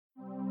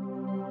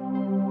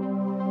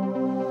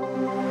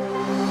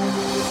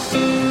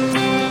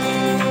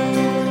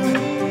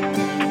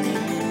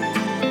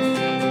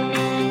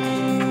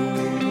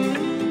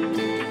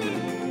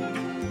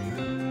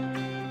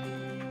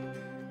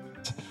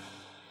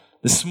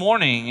This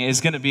morning is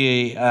going to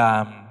be,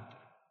 when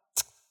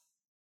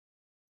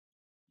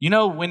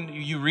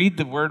you read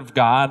the Word of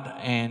God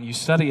and you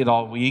study it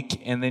all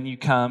week, and then you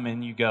come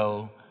and you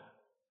go,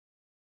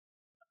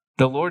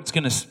 the Lord's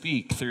going to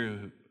speak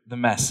through the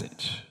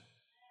message.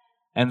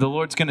 And the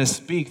Lord's going to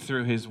speak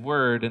through His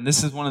Word. And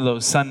this is one of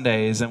those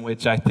Sundays in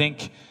which I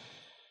think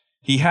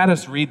He had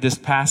us read this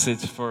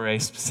passage for a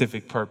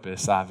specific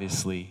purpose,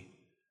 obviously.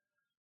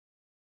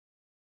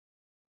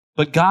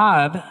 But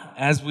God,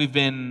 as we've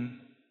been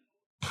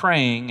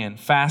praying and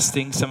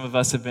fasting, some of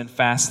us have been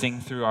fasting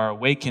through our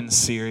Awaken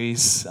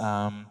series,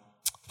 30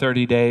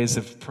 days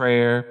of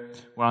prayer.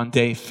 We're on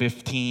day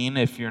 15.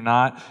 If you're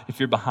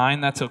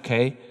behind, that's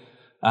okay.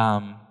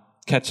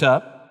 Catch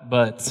up,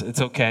 but it's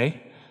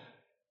okay.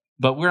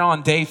 But we're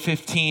on day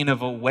 15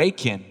 of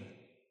Awaken.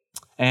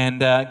 And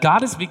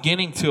God is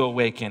beginning to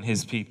awaken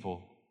His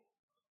people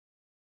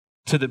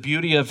to the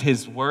beauty of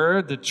His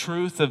Word, the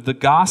truth of the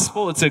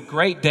gospel. It's a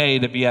great day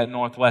to be at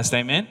Northwest.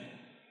 Amen?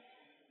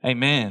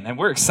 Amen. And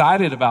we're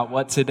excited about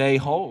what today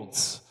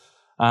holds.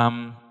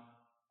 We're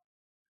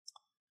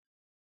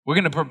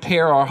going to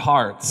prepare our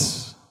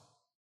hearts,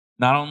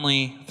 not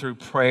only through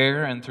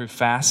prayer and through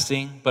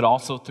fasting, but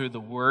also through the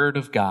Word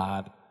of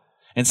God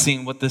and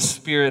seeing what the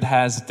Spirit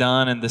has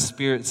done, and the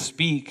Spirit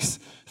speaks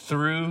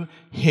through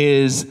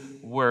His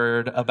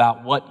Word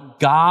about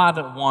what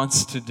God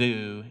wants to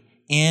do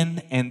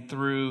in and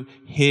through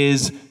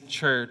His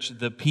church,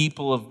 the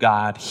people of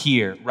God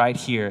here, right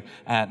here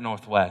at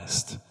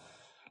Northwest.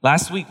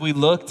 Last week we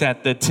looked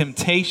at the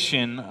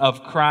temptation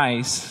of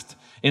Christ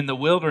in the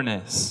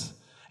wilderness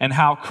and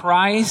how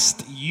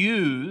Christ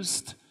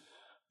used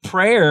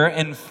prayer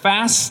and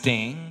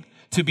fasting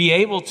to be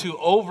able to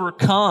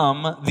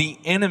overcome the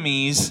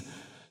enemy's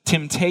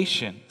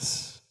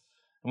temptations.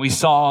 We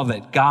saw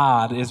that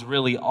God is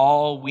really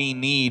all we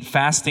need.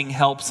 Fasting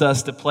helps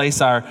us to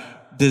place our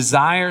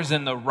desires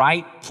in the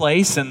right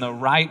place, in the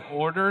right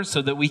order,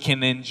 so that we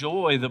can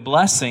enjoy the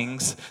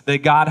blessings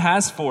that God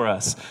has for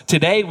us.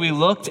 Today we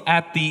looked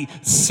at the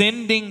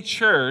sending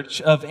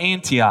church of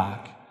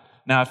Antioch.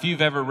 Now, if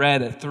you've ever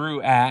read it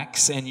through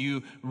Acts and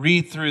you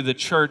read through the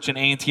church in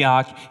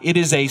Antioch, it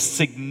is a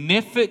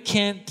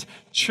significant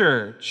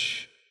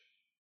church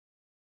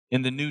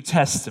in the New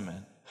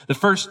Testament. The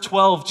first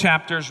 12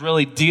 chapters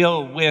really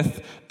deal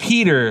with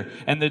Peter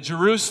and the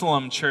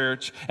Jerusalem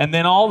church. And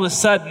then all of a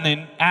sudden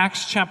in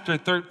Acts chapter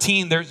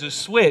 13, there's a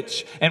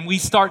switch and we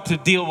start to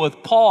deal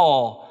with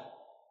Paul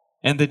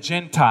and the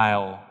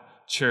Gentile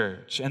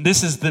church. And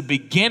this is the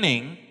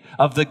beginning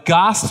of the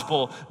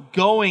gospel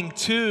going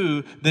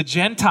to the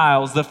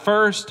Gentiles, the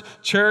first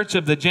church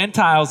of the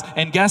Gentiles.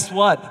 And guess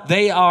what?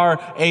 They are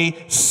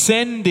a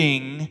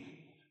sending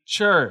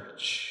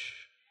church.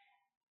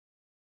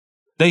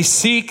 They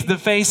seek the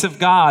face of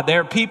God. They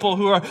are people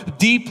who are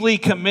deeply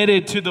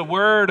committed to the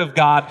Word of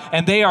God,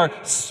 and they are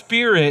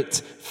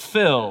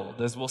Spirit-filled,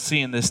 as we'll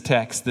see in this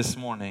text this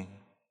morning.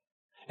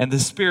 And the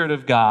Spirit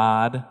of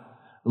God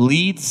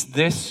leads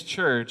this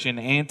church in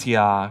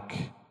Antioch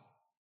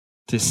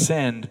to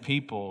send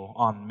people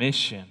on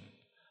mission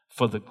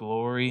for the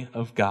glory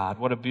of God.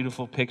 What a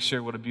beautiful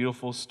picture, what a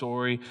beautiful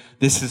story.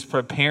 This is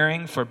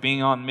preparing for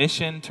being on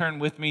mission. Turn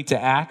with me to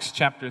Acts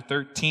chapter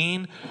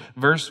 13,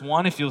 verse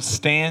 1. If you'll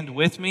stand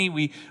with me,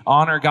 we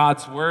honor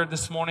God's word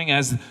this morning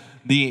as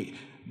the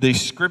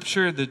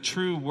scripture, the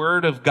true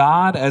word of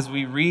God, as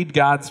we read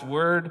God's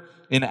word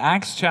in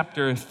Acts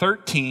chapter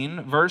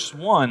 13, verse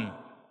 1.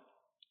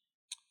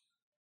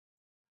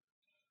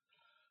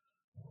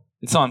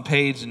 It's on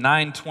page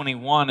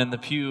 921 in the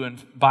pew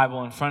and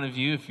Bible in front of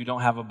you. If you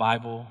don't have a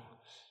Bible,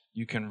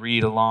 you can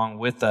read along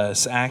with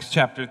us. Acts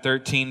chapter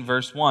 13,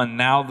 verse 1.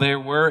 Now there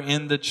were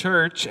in the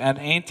church at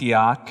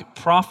Antioch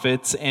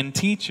prophets and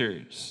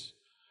teachers: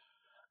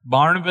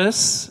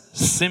 Barnabas,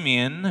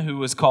 Simeon, who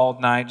was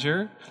called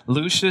Niger,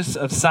 Lucius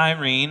of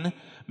Cyrene,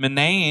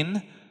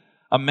 Manaen,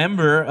 a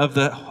member of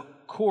the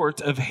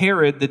court of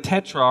Herod the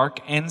Tetrarch,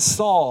 and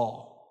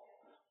Saul.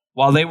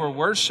 While they were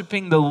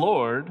worshiping the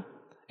Lord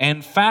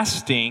and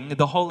fasting,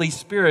 the Holy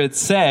Spirit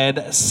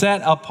said,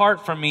 "Set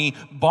apart for me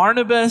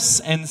Barnabas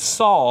and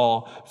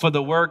Saul for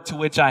the work to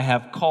which I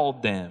have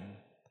called them."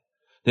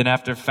 Then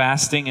after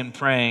fasting and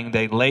praying,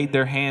 they laid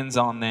their hands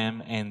on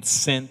them and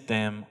sent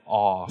them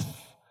off.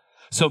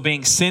 So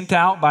being sent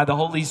out by the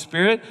Holy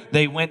Spirit,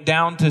 they went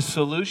down to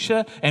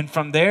Seleucia, and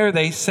from there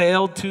they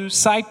sailed to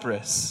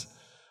Cyprus.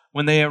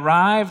 When they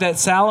arrived at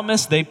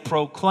Salamis, they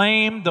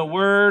proclaimed the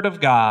word of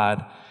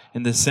God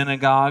in the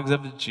synagogues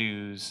of the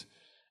Jews.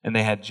 And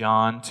they had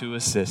John to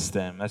assist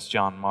them. That's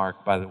John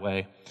Mark, by the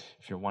way,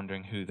 if you're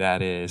wondering who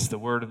that is. The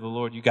word of the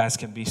Lord. You guys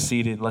can be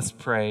seated. Let's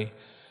pray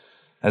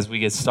as we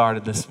get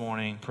started this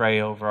morning. Pray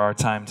over our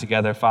time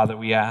together. Father,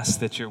 we ask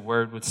that your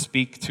word would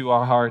speak to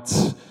our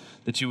hearts,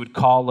 that you would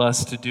call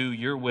us to do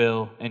your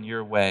will and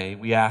your way.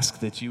 We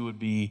ask that you would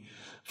be,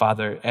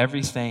 Father,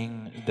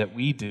 everything that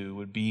we do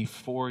would be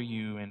for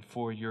you and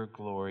for your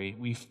glory.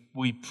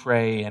 We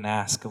pray and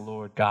ask,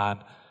 Lord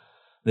God,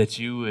 that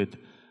you would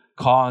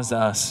cause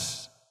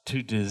us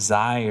to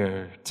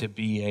desire to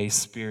be a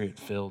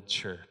Spirit-filled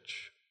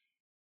church.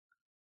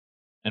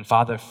 And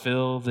Father,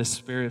 fill this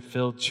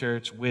Spirit-filled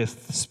church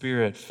with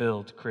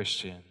Spirit-filled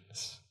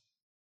Christians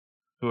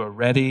who are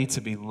ready to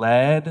be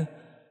led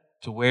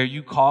to where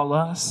you call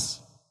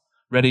us,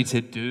 ready to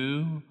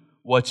do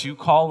what you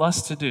call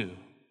us to do.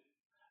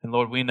 And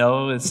Lord, we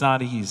know it's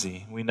not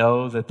easy. We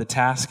know that the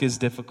task is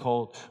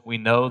difficult. We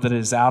know that it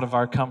is out of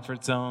our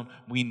comfort zone.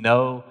 We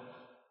know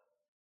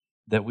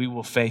that we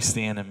will face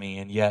the enemy.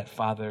 And yet,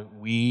 Father,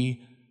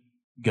 we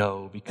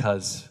go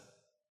because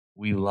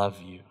we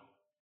love you.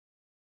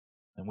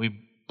 And we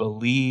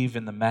believe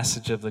in the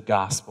message of the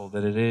gospel,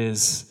 that it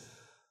is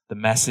the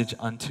message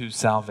unto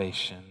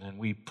salvation. And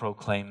we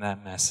proclaim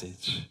that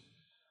message.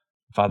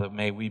 Father,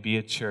 may we be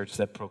a church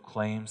that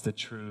proclaims the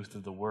truth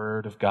of the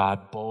Word of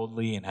God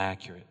boldly and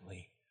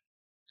accurately.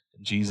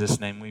 In Jesus'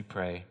 name we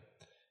pray.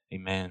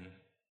 Amen.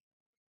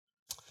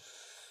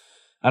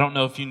 I don't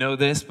know if you know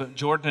this, but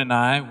Jordan and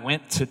I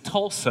went to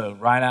Tulsa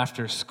right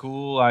after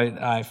school.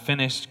 I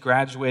finished,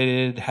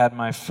 graduated, had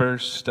my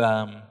first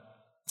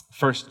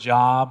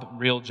job,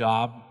 real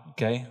job,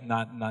 okay?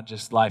 Not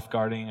just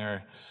lifeguarding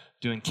or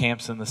doing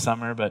camps in the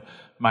summer, but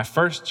my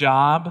first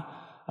job.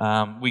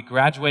 We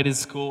graduated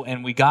school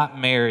and we got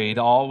married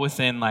all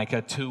within like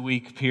a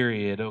 2-week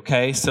period,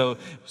 okay? So it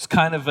was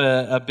kind of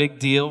a big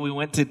deal. We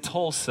went to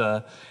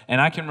Tulsa, and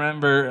I can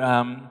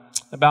remember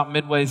about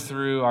midway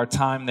through our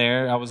time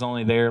there, I was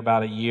only there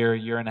about a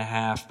year and a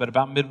half, but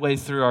about midway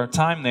through our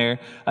time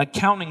there, an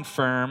accounting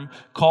firm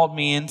called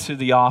me into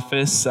the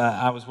office.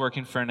 I was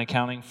working for an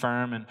accounting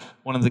firm, and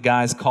one of the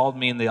guys called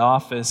me in the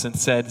office and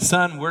said,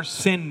 "Son, we're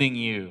sending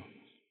you."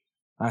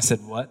 I said,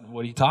 "What?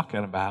 What are you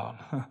talking about?"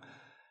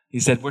 He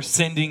said, "We're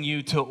sending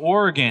you to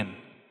Oregon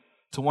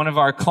to one of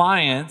our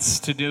clients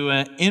to do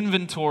an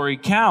inventory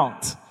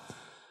count."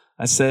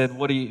 I said,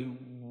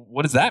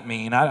 what does that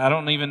mean? I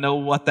don't even know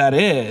what that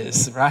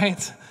is,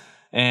 right?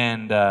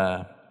 And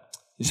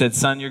he said,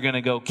 "Son, you're going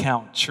to go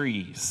count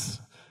trees."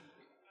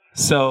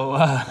 So,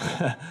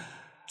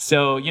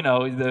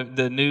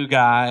 the new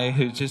guy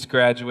who just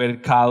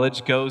graduated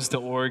college goes to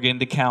Oregon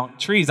to count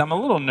trees. I'm a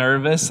little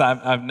nervous.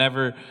 I've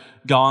never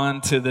gone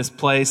to this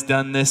place,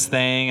 done this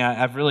thing.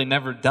 I've really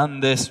never done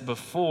this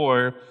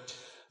before.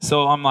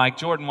 So I'm like,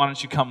 "Jordan, why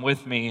don't you come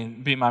with me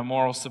and be my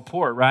moral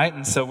support," right?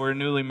 And so we're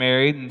newly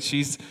married, and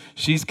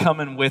she's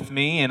coming with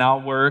me, and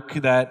I'll work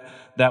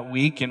that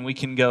week, and we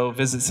can go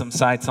visit some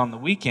sites on the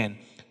weekend.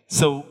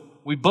 So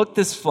we booked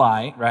this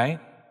flight, right?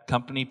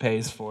 Company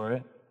pays for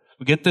it.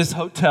 We get this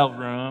hotel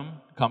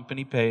room.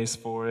 Company pays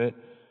for it.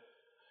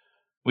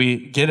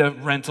 We get a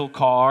rental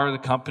car. The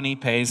company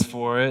pays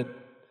for it.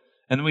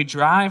 And we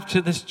drive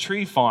to this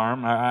tree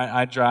farm.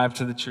 I drive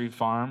to the tree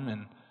farm,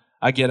 and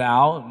I get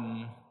out,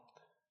 and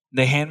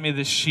they hand me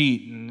this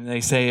sheet, and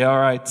they say, "All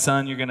right,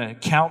 son, you're going to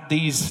count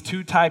these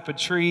 2 type of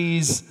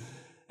trees."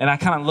 And I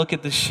kind of look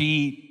at the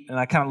sheet, and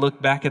I kind of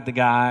look back at the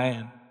guy,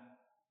 and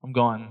I'm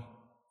going,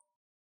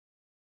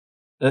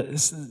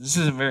 this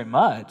isn't very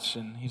much.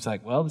 And he's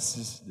like, "Well,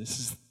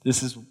 this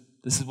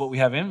is what we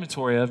have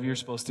inventory of. You're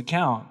supposed to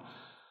count."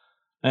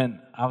 And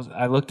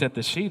I looked at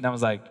the sheet, and I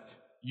was like,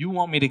 "You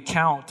want me to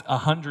count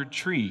 100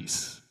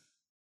 trees?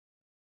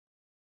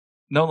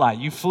 No lie,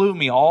 you flew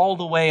me all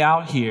the way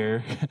out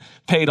here,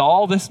 paid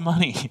all this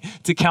money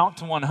to count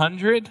to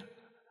 100?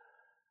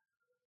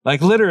 Like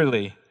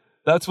literally,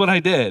 that's what I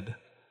did.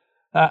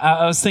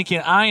 I was thinking,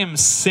 I am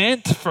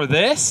sent for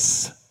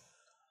this?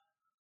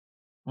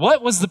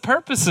 What was the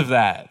purpose of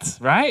that,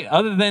 right?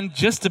 Other than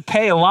just to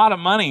pay a lot of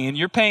money, and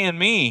you're paying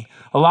me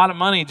a lot of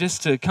money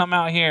just to come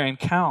out here and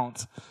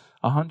count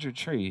 100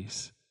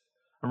 trees.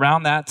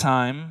 Around that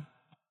time,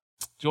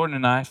 Jordan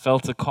and I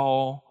felt a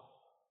call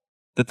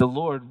that the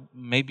Lord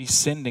may be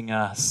sending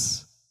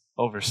us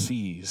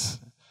overseas.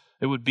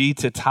 It would be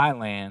to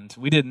Thailand.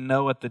 We didn't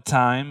know at the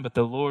time, but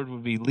the Lord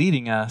would be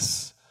leading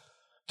us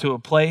to a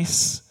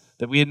place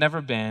that we had never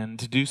been,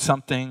 to do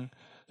something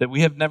that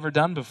we have never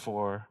done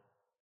before.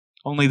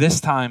 Only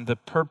this time, the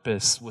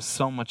purpose was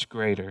so much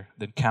greater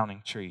than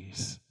counting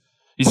trees.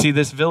 You see,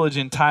 this village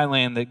in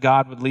Thailand that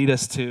God would lead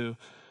us to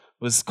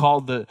was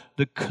called the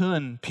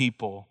Kun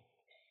people,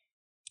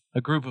 a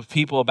group of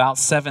people, about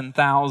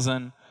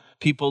 7,000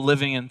 people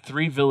living in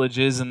 3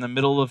 villages in the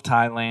middle of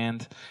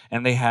Thailand,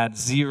 and they had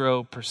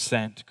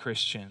 0%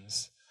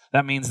 Christians.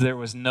 That means there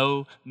was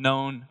no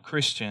known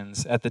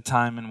Christians at the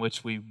time in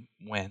which we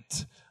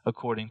went,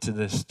 according to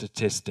the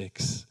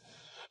statistics.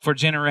 For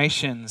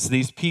generations,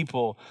 these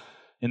people,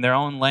 in their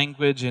own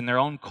language, in their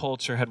own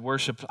culture, had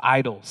worshipped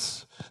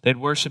idols. They'd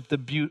worshipped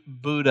the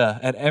Buddha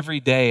at every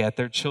day at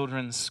their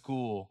children's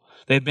school.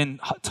 They'd been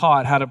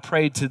taught how to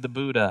pray to the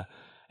Buddha,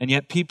 and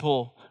yet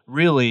people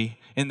really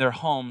in their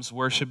homes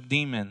worship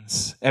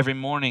demons. Every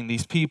morning,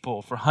 these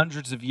people, for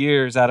hundreds of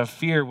years, out of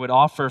fear, would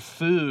offer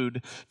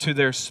food to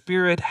their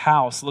spirit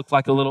house, looked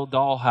like a little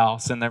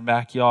dollhouse in their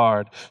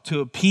backyard, to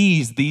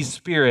appease these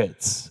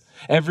spirits.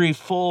 Every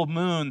full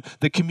moon,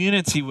 the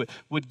community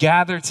would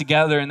gather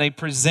together and they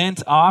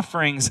present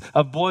offerings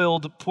of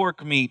boiled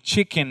pork meat,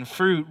 chicken,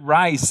 fruit,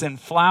 rice, and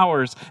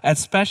flowers at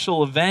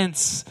special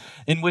events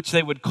in which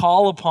they would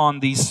call upon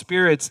these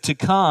spirits to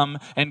come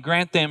and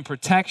grant them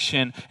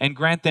protection and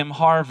grant them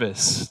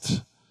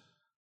harvest.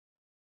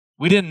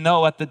 We didn't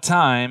know at the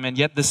time, and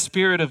yet the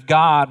Spirit of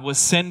God was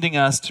sending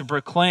us to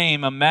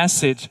proclaim a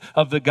message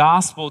of the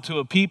gospel to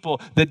a people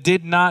that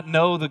did not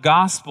know the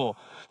gospel,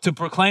 to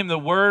proclaim the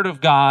word of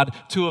God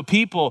to a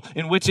people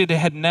in which it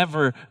had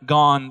never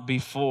gone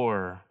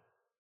before.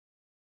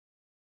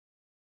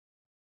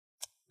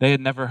 They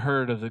had never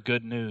heard of the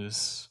good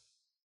news.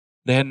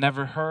 They had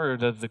never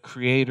heard of the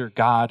Creator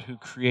God who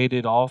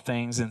created all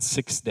things in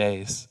 6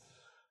 days.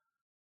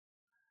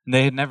 And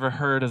they had never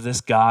heard of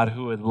this God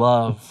who would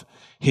love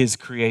His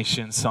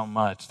creation so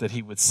much that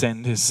He would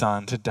send His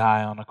Son to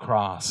die on a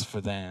cross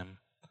for them.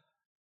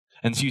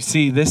 And you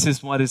see, this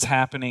is what is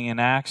happening in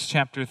Acts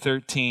chapter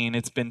 13.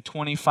 It's been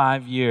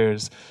 25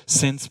 years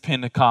since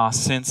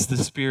Pentecost, since the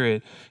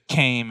Spirit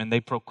came and they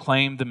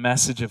proclaimed the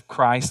message of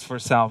Christ for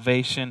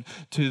salvation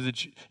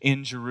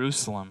in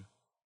Jerusalem.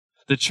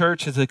 The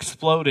church has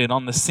exploded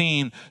on the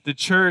scene. The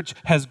church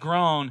has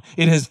grown.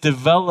 It has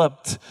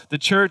developed. The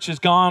church has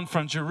gone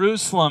from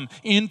Jerusalem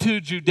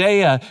into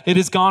Judea. It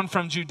has gone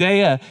from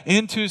Judea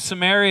into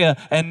Samaria.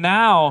 And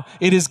now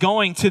it is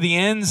going to the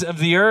ends of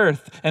the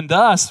earth. And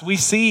thus we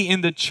see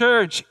in the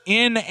church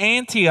in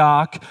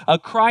Antioch a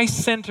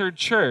Christ-centered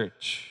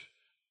church.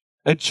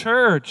 A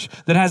church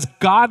that has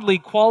godly,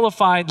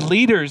 qualified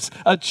leaders.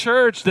 A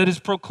church that is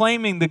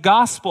proclaiming the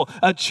gospel.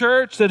 A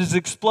church that is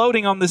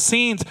exploding on the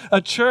scenes. A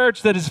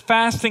church that is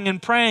fasting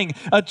and praying.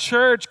 A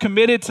church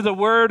committed to the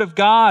word of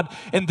God.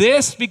 And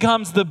this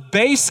becomes the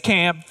base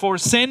camp for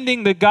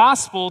sending the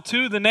gospel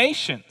to the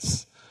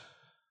nations.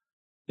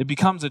 It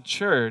becomes a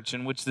church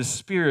in which the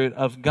Spirit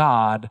of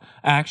God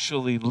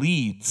actually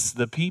leads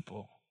the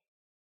people.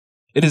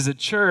 It is a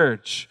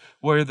church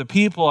where the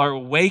people are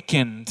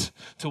awakened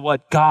to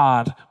what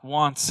God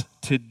wants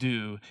to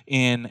do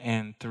in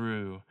and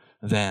through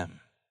them.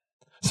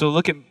 So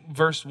look at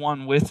verse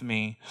 1 with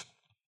me.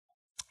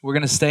 We're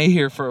going to stay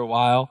here for a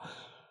while.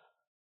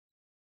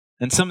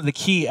 And some of the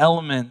key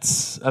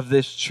elements of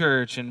this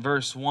church in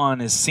verse 1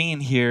 is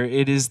seen here.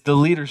 It is the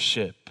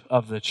leadership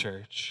of the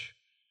church.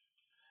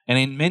 And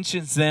it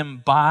mentions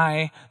them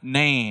by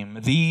name,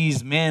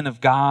 these men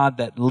of God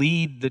that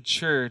lead the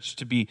church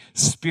to be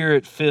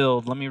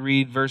Spirit-filled. Let me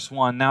read verse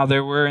 1. Now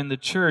there were in the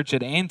church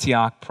at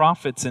Antioch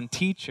prophets and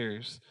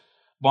teachers,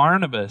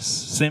 Barnabas,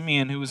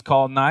 Simeon, who was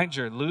called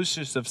Niger,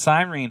 Lucius of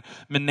Cyrene,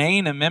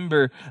 Manaen, a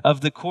member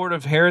of the court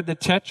of Herod the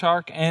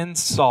Tetrarch, and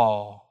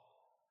Saul.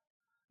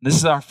 This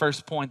is our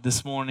first point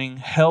this morning.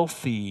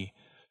 Healthy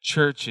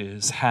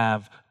churches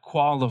have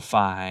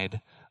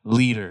qualified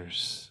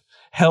leaders.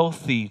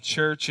 Healthy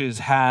churches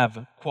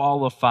have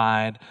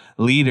qualified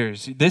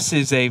leaders. This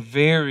is a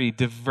very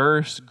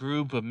diverse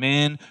group of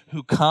men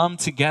who come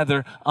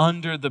together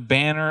under the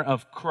banner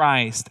of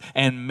Christ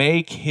and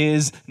make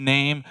His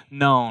name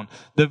known.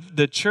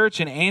 The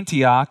church in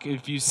Antioch,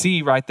 if you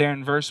see right there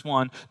in verse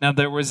 1, now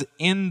there was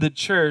in the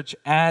church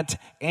at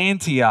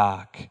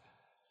Antioch.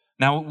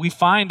 Now we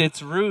find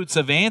its roots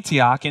of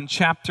Antioch in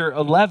chapter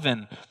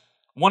 11.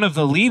 One of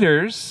the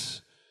leaders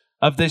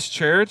of this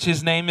church,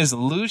 his name is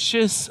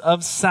Lucius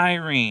of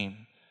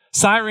Cyrene.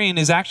 Cyrene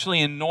is actually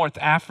in North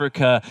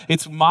Africa.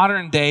 It's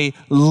modern-day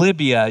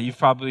Libya. You've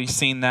probably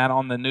seen that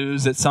on the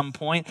news at some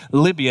point.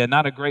 Libya,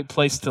 not a great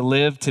place to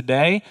live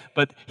today,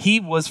 but he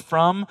was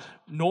from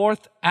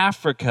North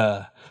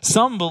Africa.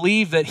 Some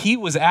believe that he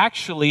was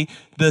actually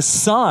the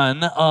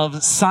son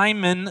of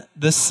Simon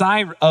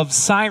of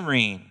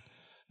Cyrene.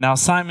 Now,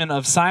 Simon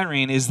of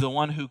Cyrene is the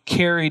one who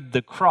carried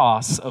the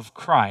cross of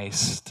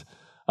Christ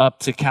up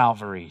to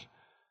Calvary.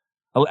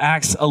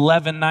 Acts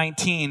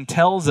 11:19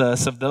 tells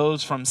us of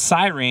those from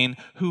Cyrene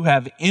who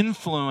have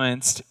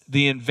influenced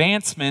the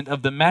advancement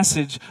of the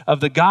message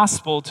of the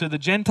gospel to the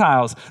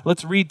Gentiles.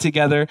 Let's read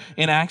together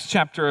in Acts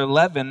chapter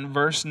 11,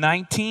 verse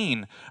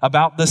 19,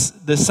 about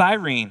the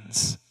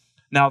Cyrenes.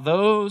 Now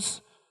those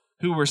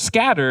who were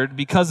scattered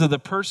because of the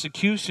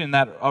persecution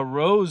that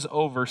arose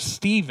over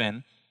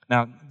Stephen.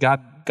 Now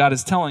God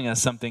is telling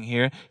us something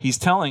here. He's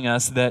telling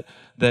us that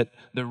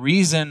the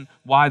reason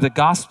why the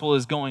gospel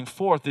is going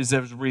forth is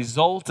as a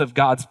result of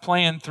God's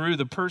plan through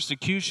the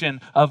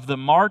persecution of the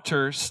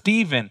martyr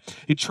Stephen.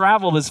 He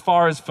traveled as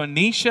far as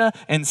Phoenicia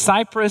and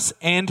Cyprus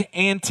and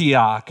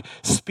Antioch,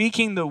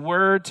 speaking the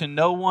word to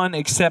no one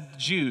except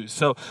Jews.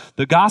 So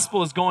the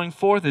gospel is going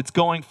forth. It's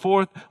going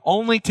forth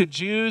only to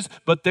Jews,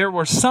 but there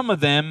were some of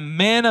them,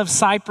 men of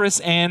Cyprus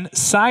and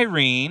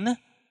Cyrene.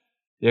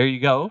 There you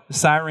go,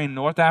 Cyrene,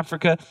 North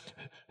Africa,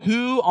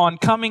 who on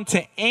coming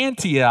to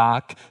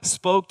Antioch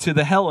spoke to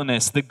the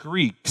Hellenists, the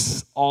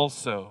Greeks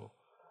also,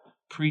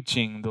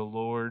 preaching the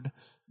Lord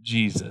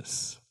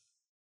Jesus.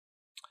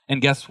 And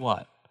guess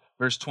what?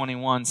 Verse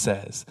 21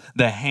 says,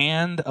 the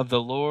hand of the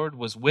Lord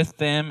was with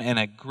them, and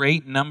a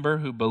great number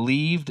who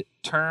believed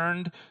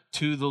turned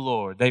to the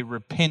Lord. They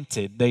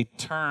repented. They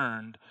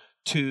turned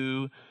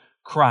to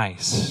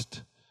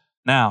Christ.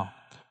 Now,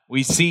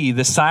 we see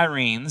the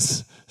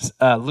Cyrenes,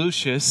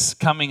 Lucius,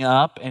 coming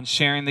up and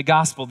sharing the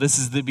gospel. This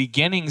is the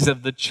beginnings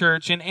of the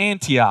church in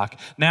Antioch.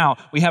 Now,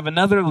 we have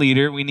another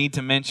leader we need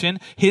to mention.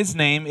 His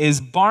name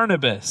is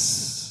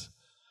Barnabas.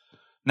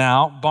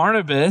 Now,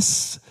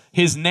 Barnabas,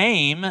 his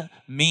name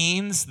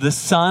means the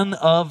son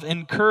of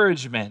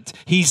encouragement.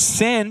 He's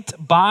sent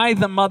by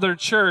the mother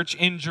church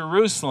in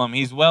Jerusalem.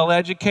 He's well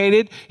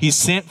educated. He's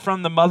sent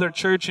from the mother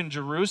church in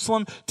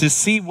Jerusalem to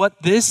see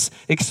what this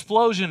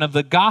explosion of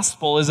the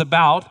gospel is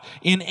about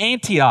in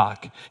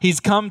Antioch.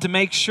 He's come to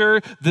make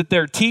sure that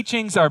their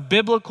teachings are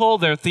biblical,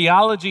 their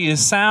theology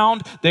is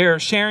sound, they are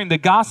sharing the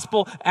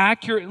gospel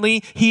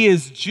accurately. He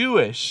is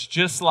Jewish,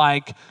 just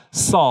like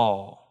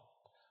Saul.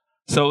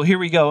 So here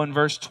we go in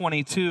verse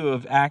 22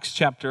 of Acts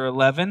chapter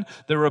 11.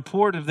 The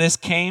report of this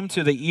came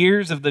to the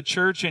ears of the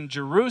church in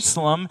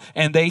Jerusalem,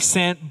 and they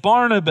sent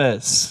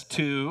Barnabas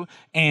to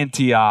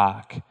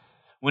Antioch.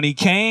 When he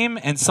came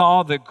and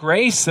saw the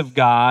grace of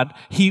God,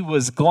 he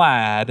was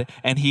glad,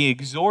 and he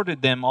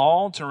exhorted them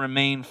all to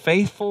remain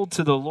faithful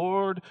to the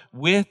Lord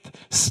with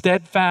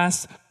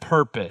steadfast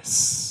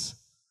purpose.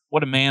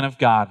 What a man of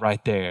God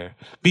right there.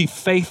 Be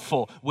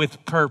faithful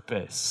with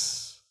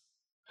purpose.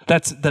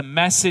 That's the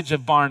message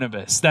of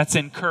Barnabas. That's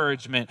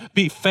encouragement.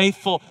 Be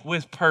faithful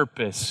with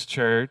purpose,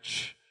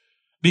 church.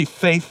 Be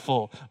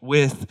faithful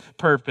with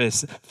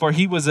purpose. For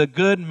he was a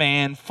good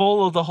man,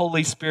 full of the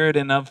Holy Spirit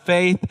and of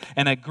faith,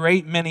 and a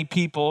great many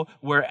people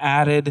were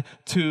added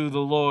to the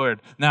Lord.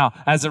 Now,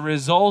 as a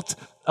result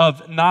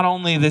of not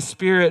only the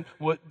Spirit,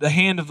 the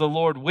hand of the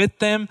Lord with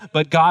them,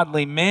 but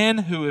godly men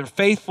who are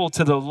faithful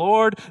to the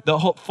Lord,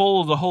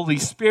 full of the Holy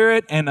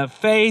Spirit and of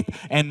faith,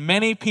 and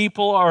many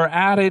people are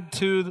added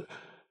to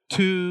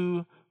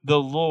the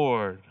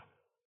Lord.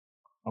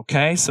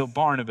 Okay, so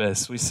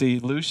Barnabas. We see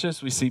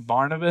Lucius, we see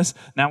Barnabas.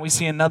 Now we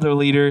see another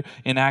leader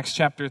in Acts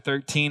chapter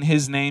 13.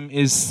 His name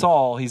is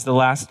Saul. He's the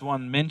last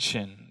one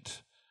mentioned.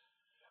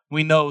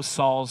 We know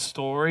Saul's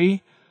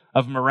story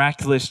of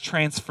miraculous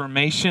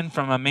transformation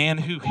from a man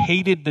who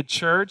hated the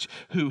church,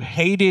 who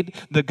hated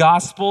the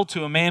gospel,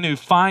 to a man who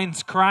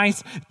finds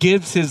Christ,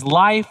 gives his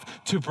life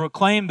to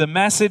proclaim the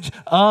message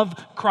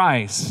of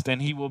Christ.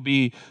 And he will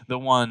be the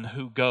one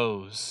who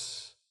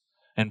goes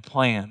and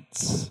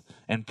plants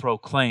and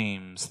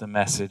proclaims the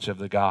message of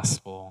the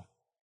gospel.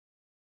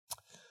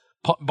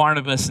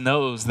 Barnabas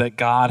knows that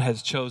God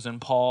has chosen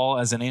Paul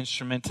as an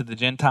instrument to the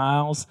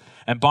Gentiles,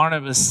 and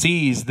Barnabas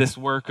sees this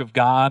work of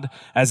God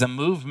as a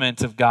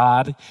movement of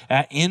God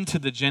into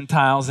the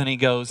Gentiles, and he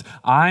goes,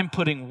 I'm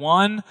putting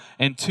 1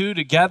 and 2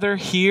 together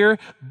here.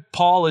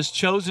 Paul is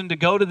chosen to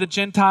go to the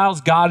Gentiles.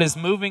 God is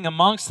moving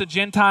amongst the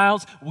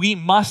Gentiles. We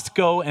must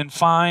go and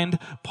find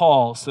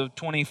Paul. So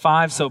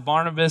 25, so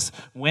Barnabas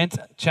went,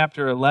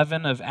 chapter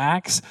 11 of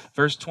Acts,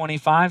 verse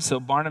 25, so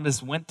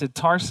Barnabas went to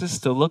Tarsus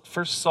to look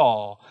for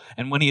Saul.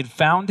 And when he had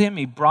found him,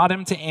 he brought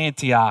him to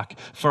Antioch.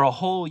 For a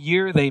whole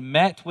year they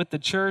met with the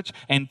church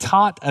and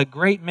taught a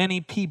great many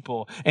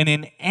people. And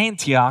in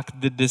Antioch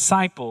the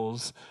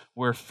disciples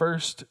were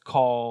first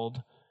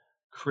called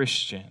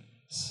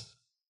Christians.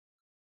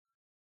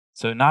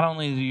 So not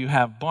only do you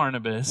have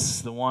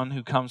Barnabas, the one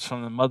who comes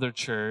from the mother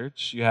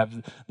church, you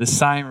have the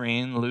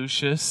Cyrene,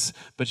 Lucius,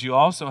 but you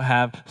also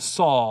have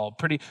Saul,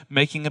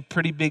 making a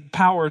pretty big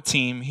power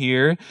team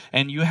here.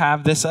 And you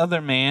have this other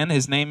man,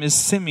 his name is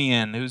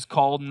Simeon, who's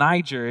called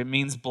Niger. It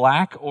means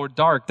black or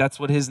dark. That's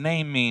what his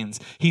name means.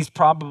 He's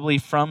probably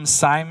from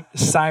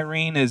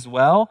Cyrene as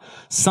well.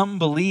 Some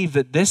believe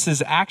that this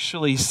is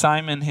actually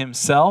Simon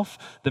himself,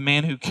 the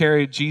man who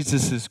carried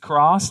Jesus'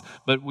 cross,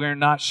 but we're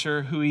not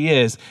sure who he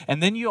is.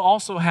 And then you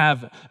also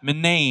have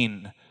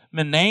Manaen.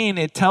 Manaen,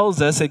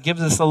 it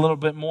gives us a little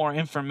bit more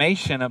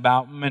information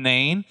about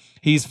Manaen.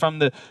 He's from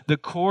the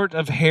court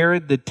of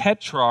Herod the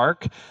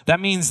Tetrarch. That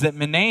means that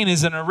Manaen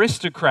is an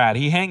aristocrat.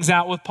 He hangs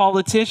out with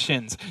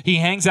politicians. He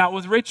hangs out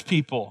with rich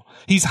people.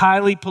 He's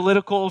highly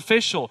political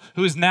official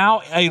who is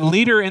now a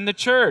leader in the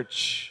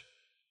church.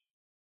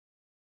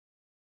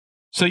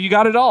 So you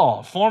got it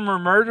all. Former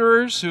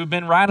murderers who have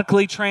been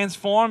radically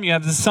transformed. You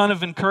have the son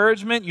of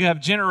encouragement. You have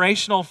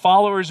generational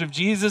followers of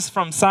Jesus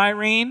from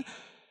Cyrene.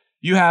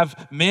 You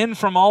have men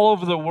from all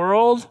over the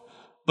world,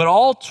 but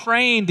all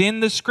trained in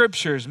the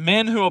scriptures,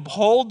 men who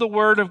uphold the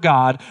word of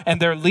God,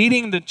 and they're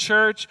leading the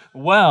church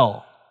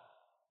well.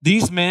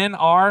 These men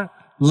are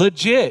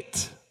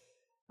legit,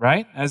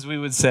 right? As we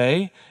would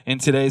say in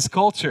today's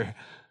culture.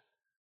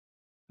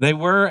 They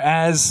were,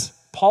 as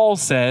Paul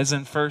says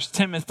in 1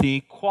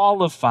 Timothy,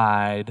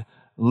 qualified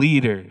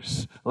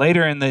leaders.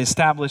 Later in the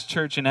established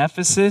church in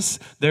Ephesus,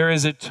 there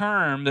is a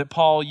term that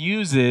Paul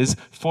uses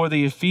for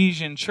the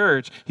Ephesian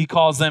church. He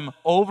calls them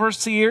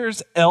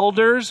overseers,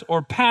 elders,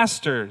 or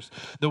pastors.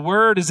 The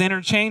word is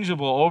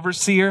interchangeable,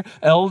 overseer,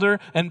 elder,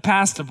 and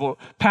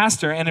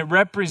pastor, and it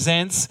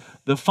represents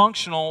the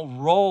functional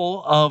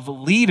role of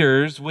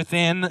leaders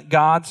within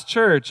God's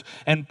church.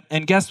 And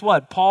guess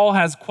what? Paul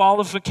has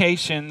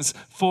qualifications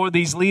for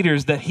these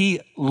leaders that he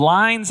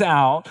lines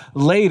out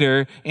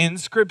later in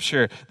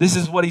Scripture. This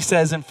is what he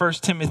says in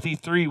 1 Timothy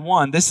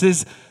 3:1.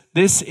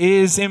 This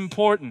is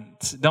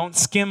important. Don't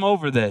skim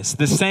over this.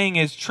 The saying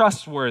is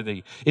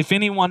trustworthy. If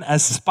anyone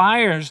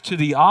aspires to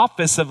the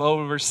office of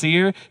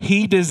overseer,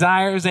 he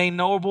desires a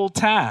noble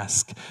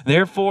task.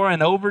 Therefore,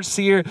 an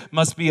overseer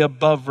must be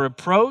above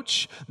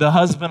reproach, the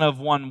husband of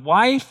one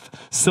wife,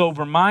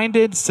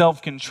 sober-minded,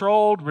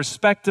 self-controlled,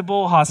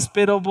 respectable,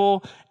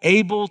 hospitable,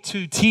 able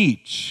to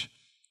teach.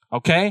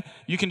 Okay?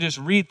 You can just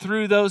read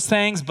through those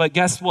things, but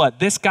guess what?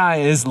 This guy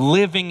is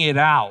living it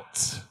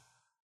out,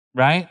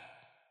 right?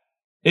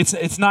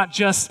 It's not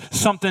just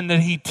something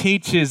that he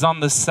teaches on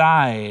the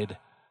side.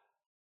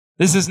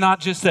 This is not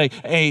just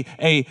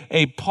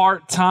a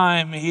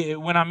part-time,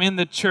 when I'm in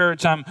the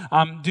church,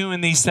 I'm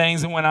doing these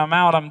things, and when I'm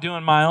out, I'm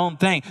doing my own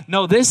thing.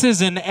 No, this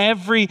is an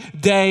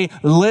everyday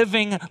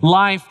living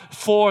life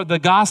for the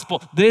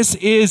gospel. This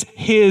is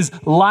his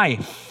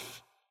life.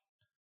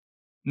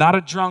 Not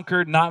a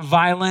drunkard, not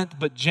violent,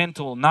 but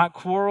gentle, not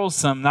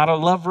quarrelsome, not a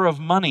lover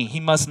of money. He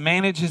must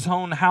manage his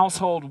own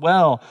household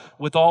well,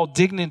 with all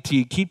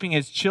dignity, keeping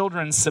his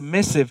children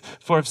submissive.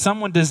 For if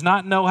someone does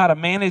not know how to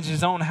manage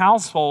his own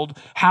household,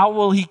 how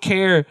will he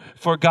care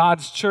for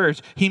God's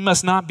church? He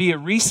must not be a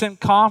recent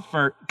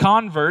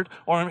convert,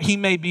 or he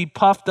may be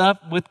puffed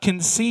up with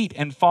conceit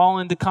and fall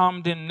into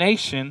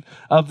condemnation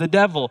of the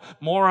devil.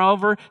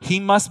 Moreover, he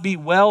must be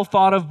well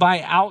thought of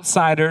by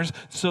outsiders,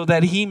 so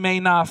that he may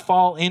not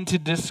fall into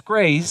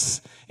disgrace,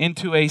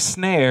 into a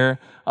snare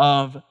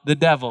of the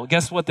devil.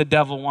 Guess what the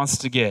devil wants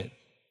to get?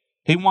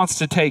 He wants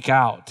to take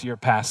out your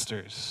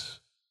pastors.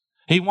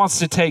 He wants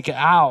to take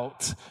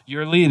out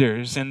your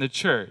leaders in the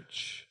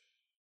church.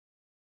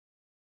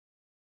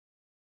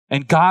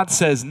 And God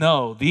says,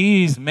 no,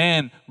 these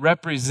men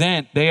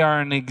they are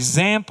an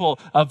example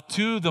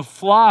to the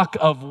flock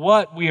of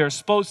what we are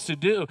supposed to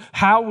do,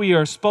 how we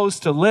are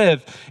supposed to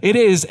live. It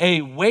is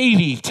a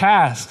weighty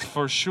task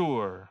for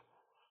sure.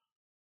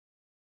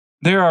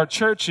 There are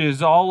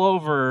churches all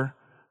over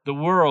the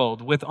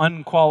world with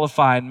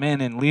unqualified men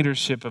in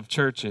leadership of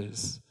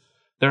churches.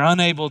 They're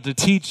unable to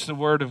teach the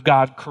Word of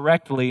God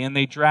correctly, and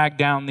they drag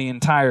down the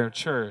entire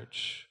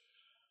church.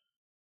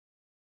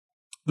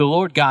 The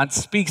Lord God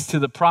speaks to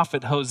the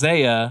prophet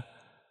Hosea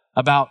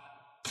about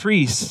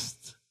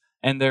priests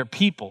and their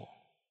people.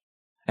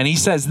 And he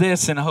says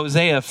this in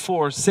Hosea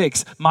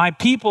 4:6, "My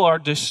people are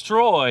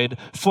destroyed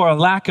for a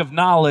lack of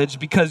knowledge,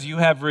 because you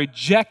have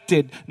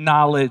rejected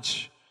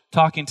knowledge."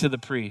 Talking to the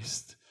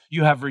priest.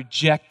 You have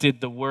rejected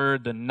the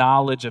word, the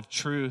knowledge of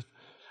truth.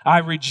 I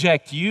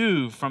reject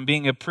you from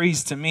being a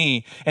priest to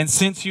me. And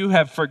since you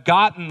have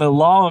forgotten the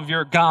law of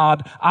your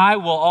God, I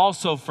will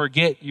also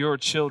forget your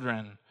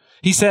children.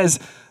 He says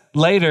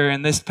later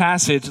in this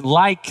passage,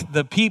 like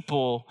the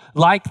people,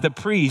 like the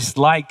priest,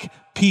 like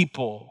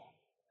people.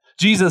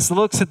 Jesus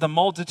looks at the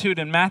multitude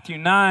in Matthew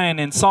 9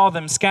 and saw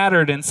them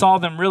scattered and saw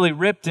them really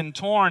ripped and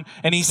torn.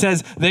 And he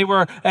says they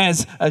were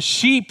as a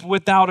sheep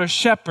without a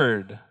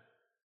shepherd.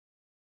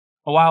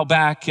 A while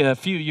back, a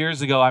few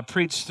years ago, I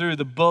preached through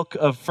the book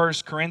of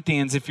 1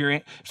 Corinthians. If you're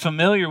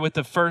familiar with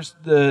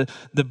the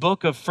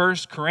book of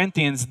 1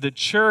 Corinthians, the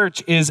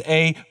church is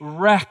a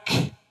wreck.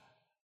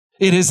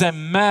 It is a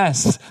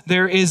mess.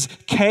 There is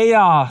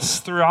chaos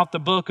throughout the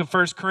book of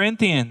 1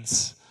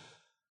 Corinthians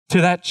to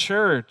that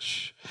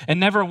church. And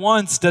never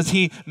once does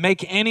he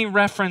make any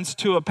reference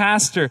to a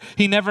pastor.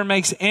 He never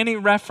makes any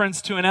reference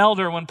to an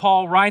elder when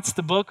Paul writes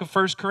the book of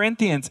 1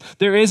 Corinthians.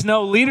 There is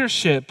no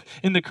leadership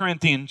in the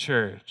Corinthian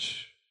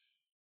church.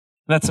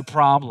 That's a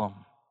problem.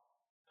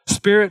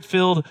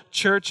 Spirit-filled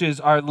churches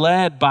are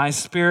led by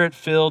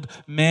Spirit-filled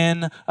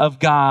men of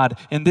God.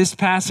 In this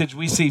passage,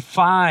 we see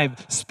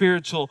 5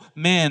 spiritual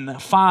men,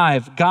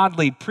 5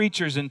 godly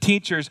preachers and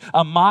teachers,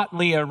 a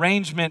motley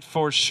arrangement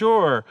for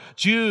sure.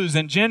 Jews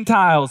and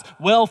Gentiles,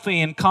 wealthy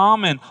and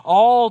common,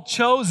 all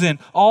chosen,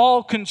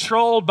 all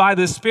controlled by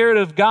the Spirit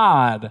of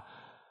God.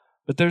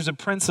 But there's a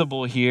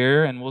principle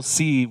here, and we'll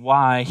see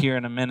why here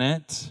in a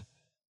minute.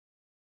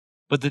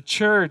 But the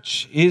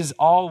church is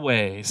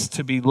always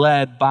to be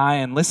led by,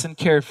 and listen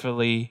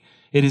carefully,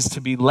 it is to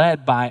be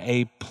led by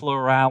a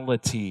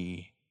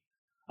plurality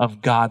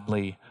of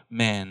godly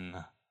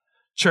men.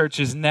 Church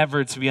is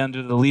never to be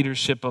under the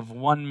leadership of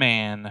one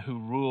man who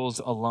rules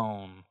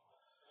alone.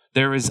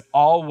 There is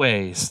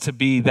always to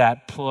be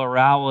that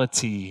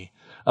plurality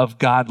of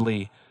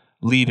godly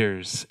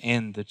leaders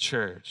in the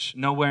church.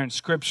 Nowhere in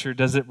Scripture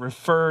does it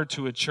refer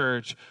to a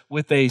church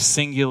with a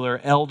singular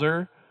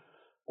elder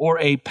or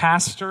a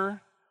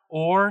pastor,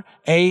 or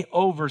a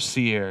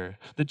overseer.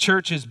 The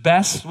church is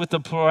best with the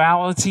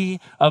plurality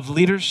of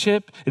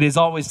leadership. It is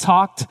always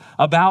talked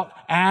about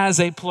as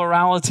a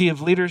plurality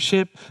of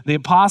leadership. The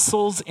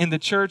apostles in the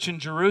church in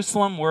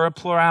Jerusalem were a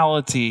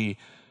plurality.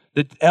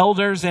 The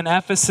elders in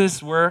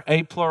Ephesus were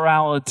a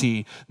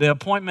plurality. The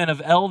appointment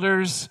of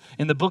elders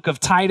in the book of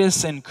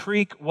Titus and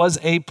Crete was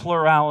a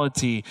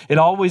plurality. It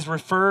always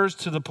refers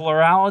to the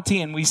plurality,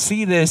 and we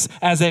see this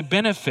as a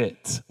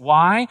benefit.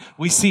 Why?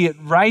 We see it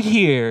right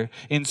here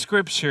in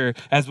Scripture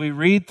as we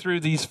read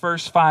through these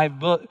first 5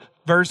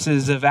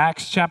 verses of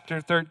Acts chapter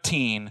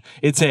 13.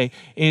 It's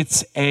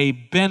a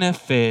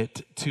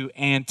benefit to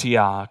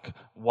Antioch.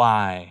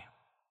 Why?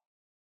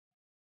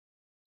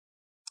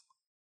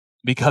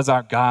 Because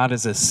our God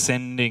is a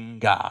sending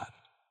God.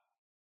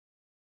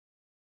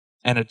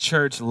 And a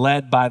church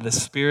led by the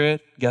Spirit,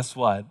 guess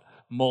what?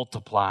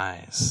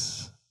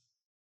 Multiplies.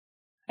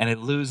 And it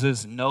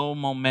loses no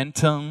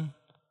momentum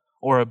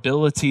or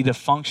ability to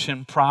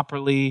function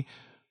properly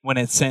when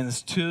it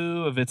sends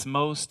 2 of its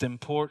most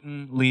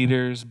important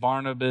leaders,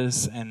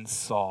 Barnabas and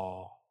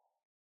Saul.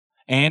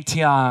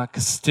 Antioch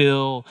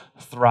still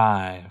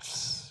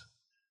thrives.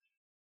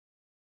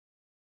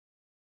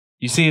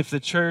 You see, if the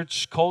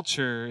church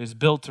culture is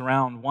built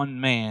around one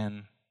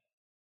man,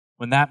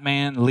 when that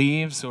man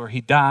leaves or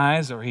he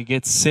dies or he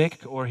gets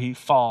sick or he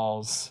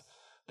falls,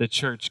 the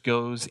church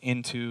goes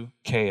into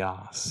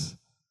chaos.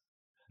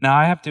 Now,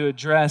 I have to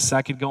address,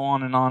 I could go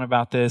on and on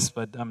about this,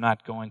 but I'm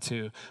not going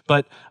to.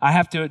 But I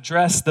have to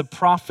address the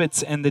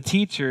prophets and the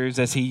teachers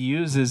as he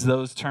uses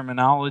those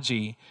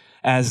terminology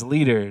as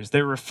leaders.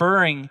 They're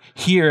referring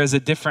here as a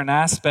different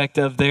aspect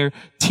of their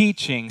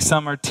teaching.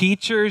 Some are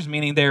teachers,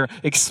 meaning they're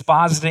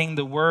expositing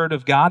the Word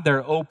of God.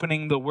 They're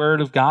opening the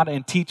Word of God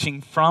and teaching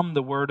from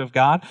the Word of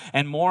God.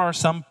 And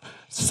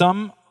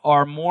some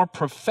are more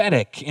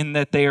prophetic in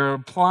that they are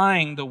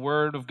applying the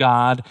Word of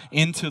God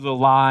into the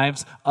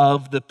lives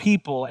of the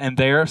people and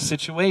their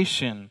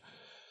situation.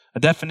 A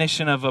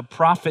definition of a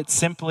prophet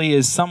simply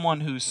is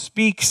someone who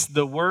speaks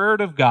the Word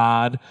of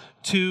God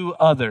to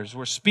others.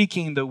 We're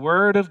speaking the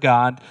Word of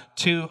God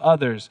to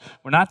others.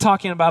 We're not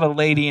talking about a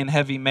lady in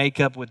heavy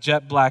makeup with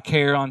jet black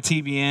hair on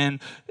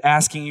TBN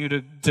asking you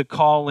to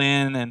call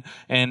in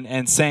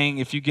and saying,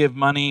 if you give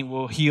money,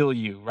 we'll heal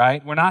you,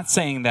 right? We're not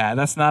saying that.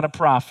 That's not a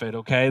prophet,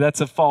 okay?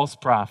 That's a false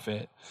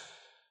prophet.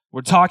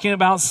 We're talking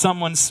about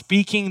someone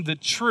speaking the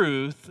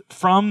truth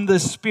from the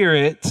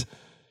Spirit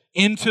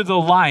into the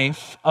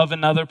life of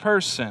another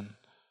person,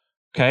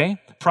 okay?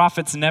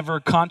 Prophets never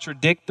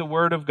contradict the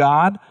Word of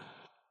God.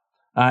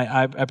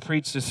 I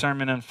preached a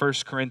sermon on 1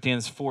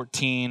 Corinthians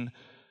 14,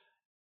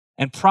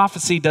 and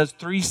prophecy does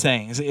 3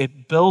 things.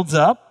 It builds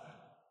up,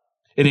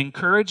 it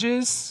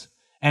encourages,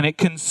 and it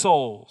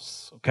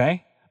consoles,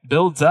 okay?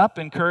 Builds up,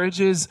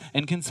 encourages,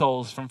 and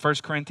consoles from 1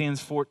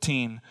 Corinthians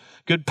 14.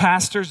 Good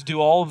pastors do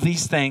all of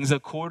these things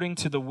according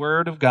to the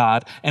Word of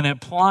God and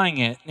applying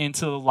it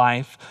into the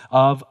life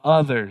of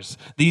others.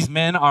 These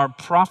men are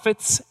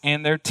prophets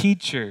and they're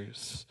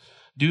teachers.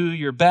 Do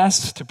your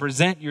best to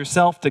present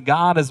yourself to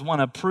God as one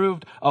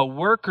approved, a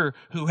worker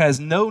who has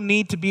no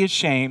need to be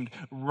ashamed,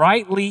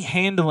 rightly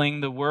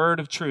handling the word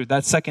of truth.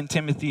 That's 2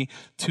 Timothy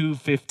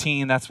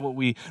 2:15. That's what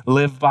we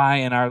live by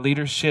in our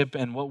leadership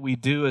and what we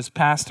do as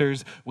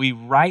pastors. We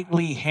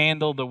rightly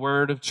handle the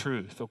word of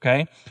truth,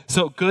 okay?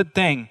 So good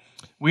thing.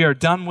 We are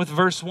done with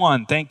verse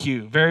 1. Thank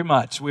you very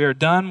much. We are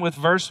done with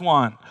verse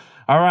 1.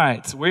 All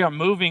right, so we are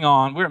moving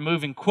on. We're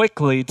moving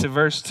quickly to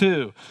verse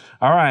 2.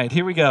 All right,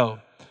 here we go.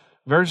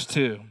 Verse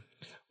 2,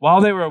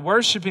 while they were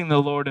worshiping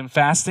the Lord and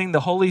fasting,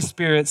 the Holy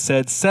Spirit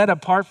said, set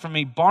apart for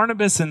me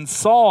Barnabas and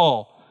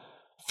Saul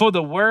for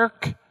the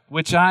work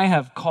which I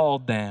have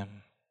called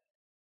them.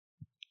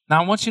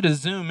 Now I want you to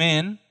zoom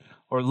in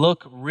or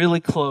look really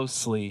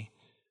closely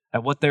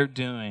at what they're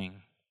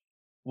doing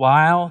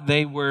while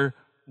they were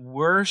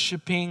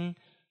worshiping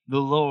the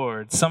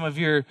Lord. Some of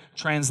your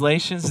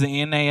translations, the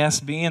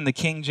NASB and the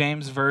King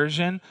James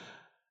Version,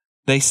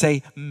 they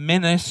say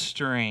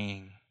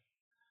ministering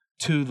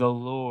to the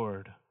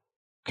Lord.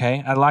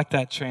 Okay, I like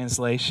that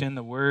translation.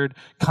 The word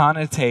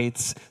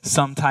connotates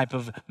some type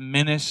of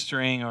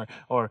ministering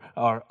or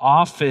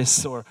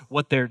office, or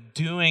what they're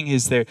doing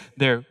is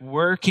they're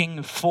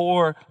working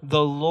for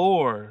the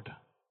Lord.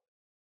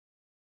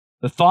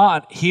 The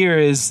thought here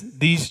is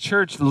these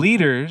church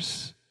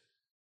leaders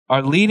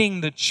are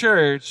leading the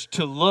church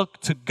to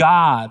look to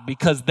God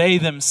because they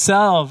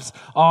themselves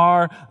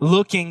are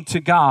looking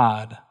to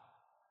God.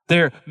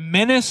 They're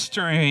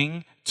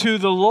ministering to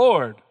the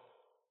Lord.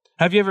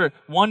 Have you ever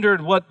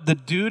wondered what the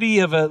duty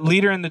of a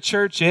leader in the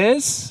church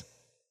is?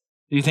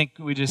 Do you think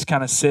we just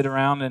kind of sit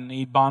around and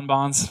eat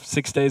bonbons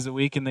 6 days a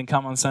week and then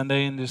come on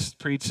Sunday and just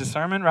preach the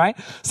sermon, right?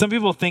 Some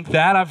people think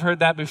that. I've heard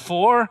that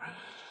before.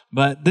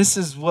 But this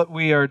is what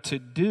we are to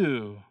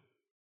do,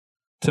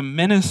 to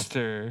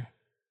minister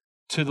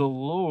to the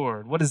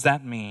Lord. What does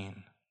that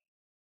mean?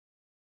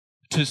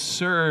 To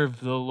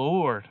serve the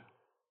Lord,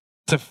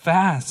 to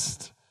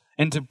fast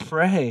and to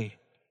pray.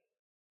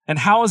 And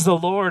how is the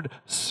Lord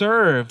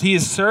served? He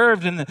is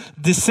served in the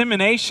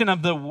dissemination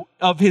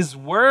of His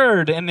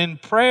word and in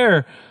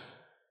prayer.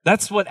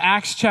 That's what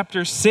Acts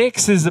chapter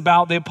 6 is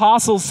about. The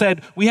apostles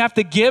said we have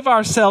to give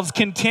ourselves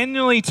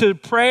continually to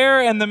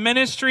prayer and the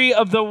ministry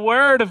of the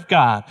Word of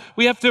God.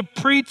 We have to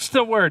preach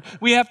the Word.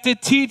 We have to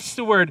teach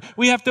the Word.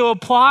 We have to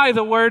apply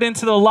the Word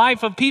into the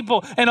life of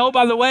people. And oh,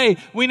 by the way,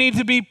 we need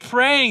to be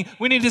praying.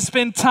 We need to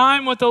spend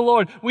time with the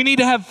Lord. We need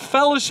to have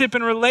fellowship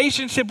and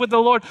relationship with the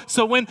Lord.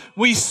 So when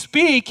we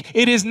speak,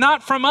 it is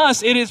not from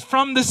us. It is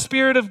from the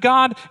Spirit of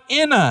God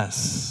in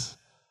us.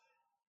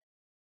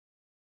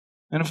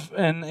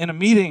 And in a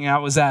meeting I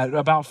was at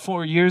about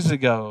 4 years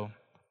ago,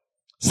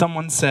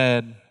 someone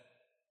said,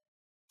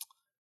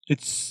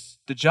 it's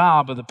the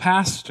job of the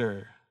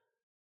pastor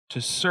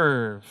to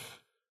serve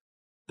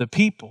the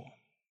people.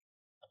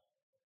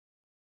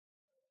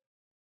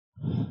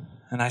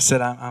 And I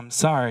said, I'm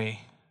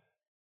sorry,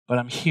 but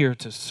I'm here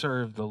to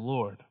serve the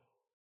Lord.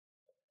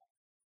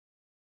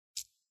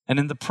 And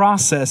in the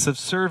process of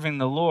serving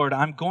the Lord,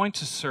 I'm going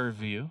to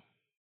serve you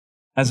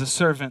as a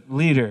servant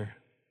leader.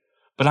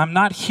 But I'm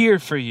not here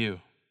for you.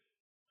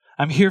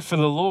 I'm here for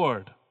the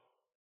Lord.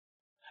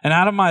 And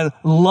out of my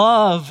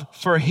love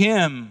for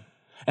Him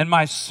and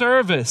my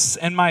service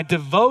and my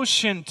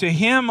devotion to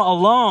Him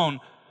alone,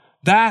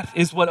 that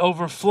is what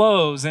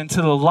overflows into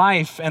the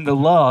life and the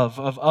love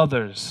of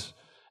others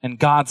and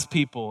God's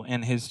people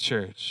in His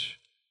church.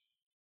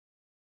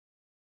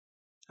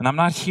 And I'm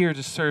not here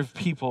to serve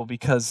people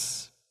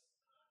because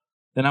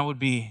then I would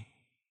be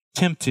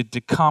tempted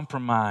to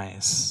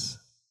compromise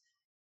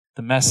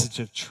the message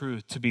of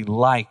truth, to be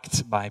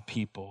liked by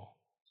people.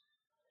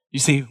 You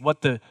see,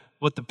 what the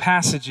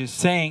passage is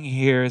saying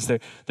here is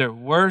they're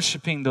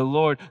worshiping the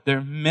Lord.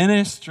 They're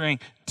ministering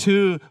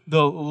to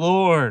the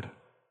Lord.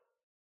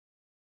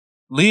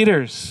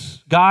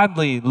 Leaders,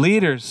 godly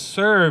leaders,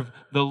 serve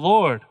the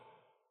Lord.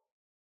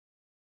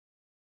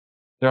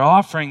 They're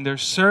offering their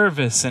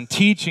service and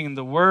teaching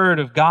the Word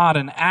of God,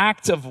 an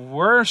act of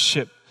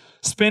worship,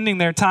 spending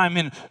their time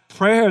in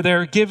prayer.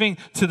 They're giving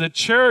to the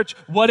church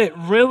what it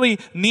really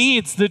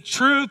needs, the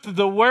truth of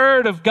the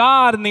Word of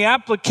God and the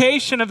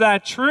application of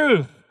that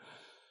truth.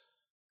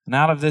 And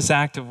out of this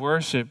act of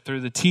worship,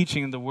 through the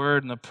teaching of the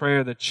Word and the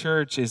prayer, the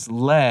church is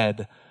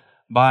led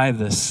by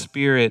the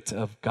Spirit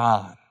of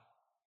God.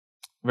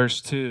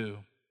 Verse 2,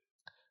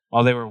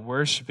 while they were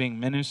worshiping,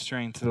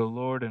 ministering to the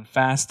Lord and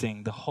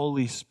fasting, the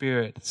Holy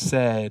Spirit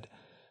said,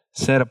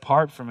 "Set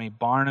apart for me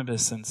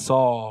Barnabas and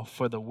Saul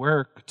for the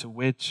work to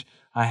which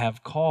I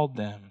have called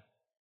them."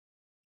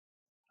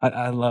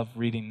 I love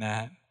reading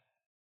that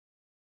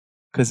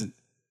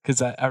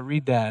because I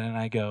read that and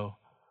I go,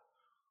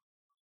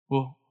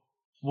 well,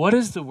 what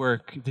is the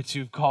work that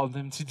you've called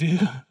them to do?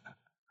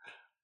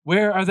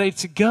 Where are they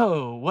to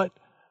go?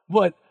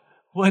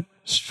 What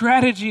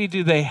strategy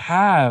do they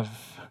have?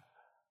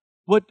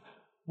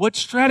 What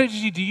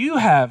strategy do you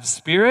have,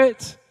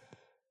 Spirit?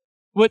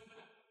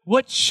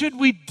 What should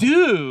we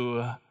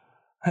do?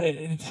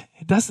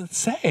 It doesn't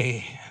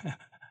say.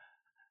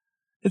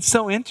 It's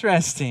so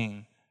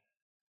interesting.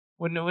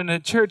 When a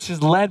church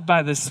is led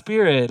by the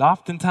Spirit,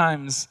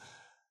 oftentimes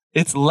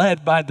it's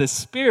led by the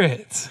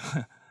Spirit,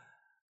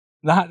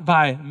 not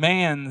by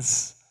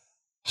man's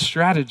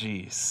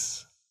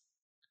strategies.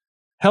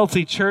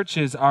 Healthy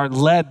churches are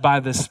led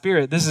by the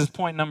Spirit. This is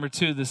point number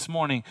 2 this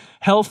morning.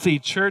 Healthy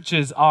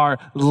churches are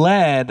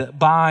led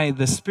by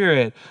the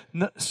Spirit.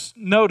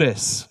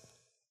 Notice,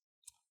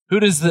 who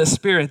does the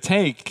Spirit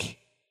take?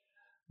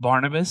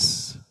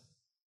 Barnabas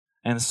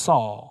and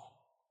Saul.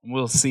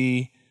 We'll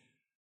see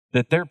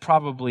that they're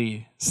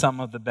probably some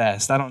of the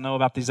best. I don't know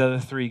about these other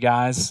 3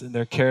 guys,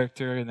 their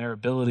character and their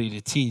ability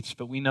to teach,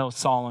 but we know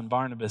Saul and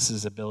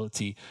Barnabas'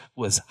 ability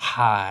was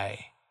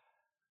high.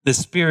 The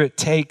Spirit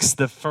takes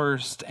the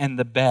first and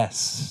the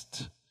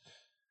best.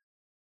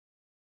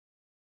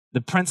 The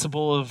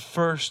principle of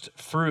first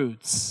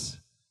fruits.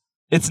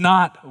 It's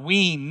not,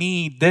 we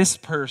need this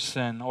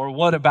person, or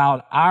what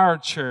about our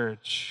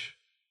church?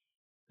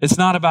 It's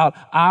not about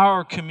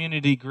our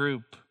community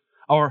group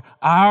or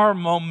our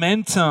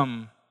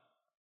momentum,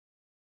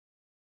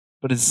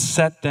 but it's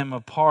set them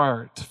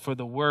apart for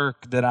the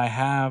work that I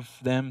have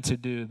them to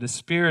do. The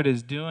Spirit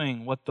is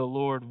doing what the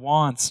Lord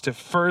wants to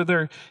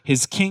further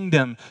His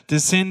kingdom, to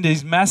send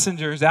His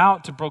messengers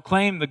out to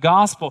proclaim the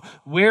gospel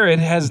where it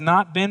has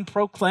not been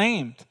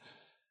proclaimed.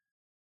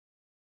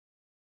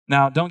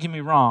 Now, don't get me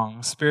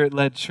wrong,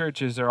 Spirit-led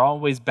churches are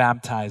always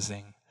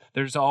baptizing.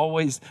 There's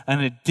always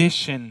an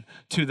addition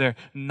to their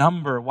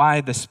number.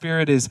 Why? The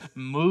Spirit is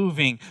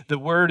moving. The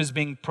word is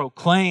being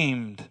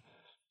proclaimed.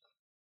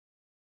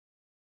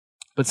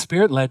 But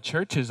Spirit-led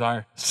churches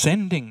are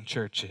sending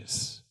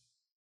churches.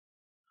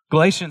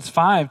 Galatians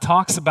 5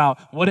 talks about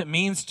what it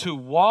means to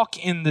walk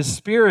in the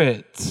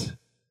Spirit.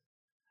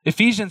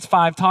 Ephesians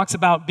 5 talks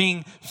about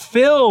being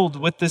filled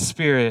with the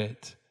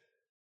Spirit.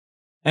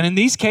 And in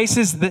these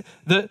cases,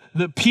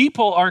 the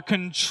people are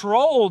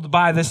controlled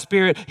by the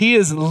Spirit. He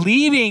is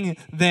leading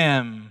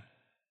them.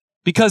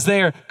 Because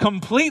they are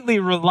completely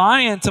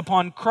reliant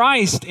upon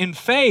Christ in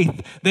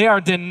faith, they are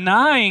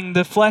denying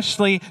the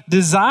fleshly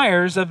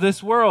desires of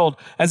this world.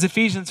 As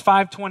Ephesians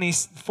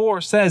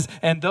 5:24 says,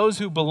 and those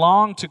who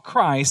belong to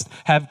Christ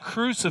have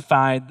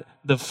crucified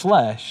the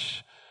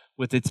flesh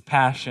with its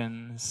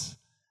passions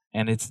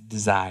and its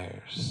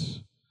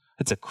desires.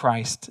 It's a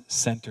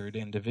Christ-centered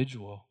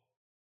individual.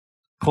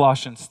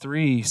 Colossians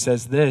 3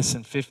 says this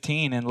in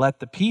 15, and let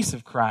the peace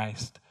of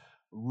Christ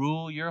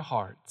rule your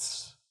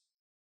hearts.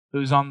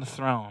 Who's on the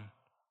throne?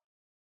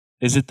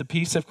 Is it the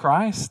peace of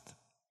Christ?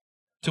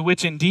 To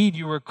which indeed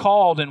you were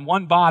called in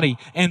one body,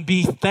 and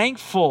be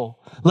thankful.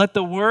 Let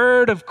the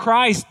word of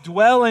Christ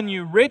dwell in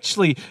you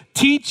richly,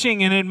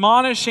 teaching and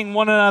admonishing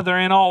one another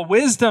in all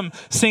wisdom,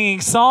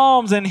 singing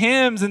psalms and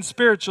hymns and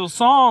spiritual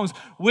songs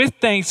with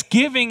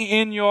thanksgiving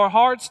in your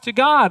hearts to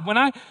God.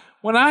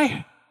 When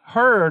I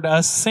heard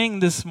us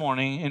sing this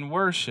morning in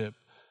worship,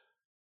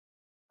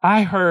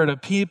 I heard a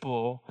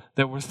people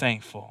that were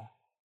thankful.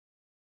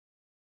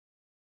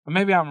 Or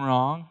maybe I'm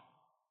wrong,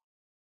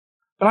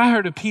 but I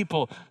heard of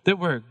people that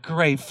were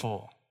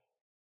grateful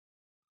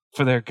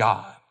for their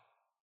God,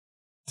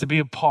 to be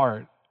a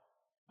part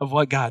of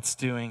what God's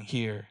doing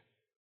here.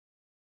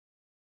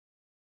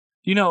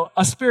 You know,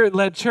 a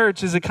Spirit-led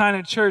church is a kind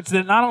of church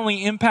that not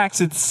only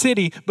impacts its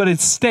city, but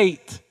its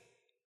state,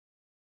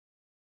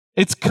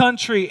 its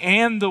country,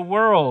 and the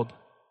world.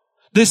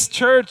 This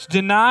church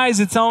denies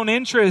its own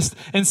interest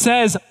and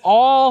says,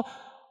 all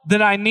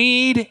that I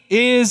need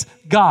is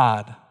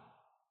God.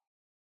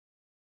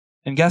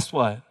 And guess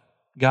what?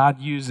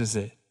 God uses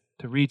it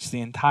to reach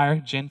the entire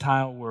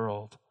Gentile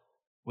world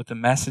with the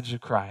message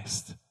of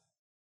Christ.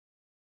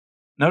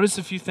 Notice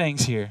a few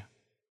things here.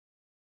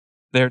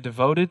 They're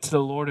devoted to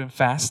the Lord in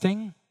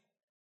fasting.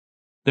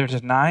 They're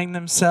denying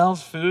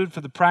themselves food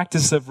for the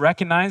practice of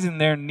recognizing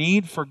their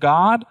need for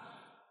God.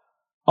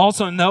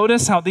 Also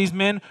notice how these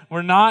men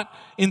were not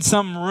in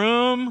some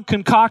room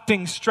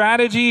concocting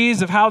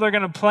strategies of how they're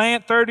going to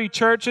plant 30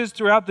 churches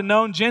throughout the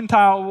known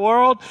Gentile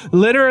world.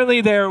 Literally,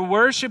 they're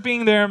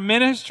worshiping, they're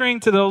ministering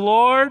to the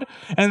Lord,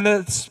 and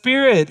the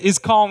Spirit is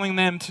calling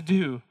them to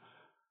do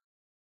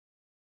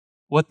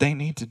what they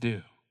need to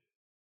do.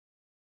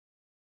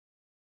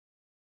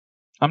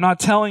 I'm not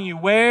telling you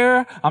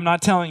where, I'm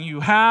not telling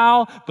you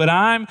how, but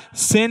I'm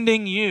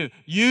sending you.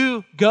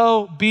 You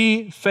go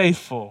be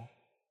faithful.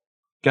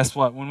 Guess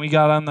what? When we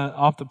got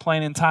off the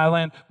plane in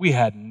Thailand, we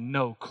had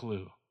no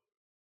clue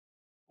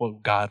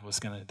what God was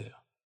going to do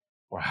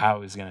or how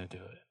He was going to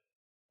do it.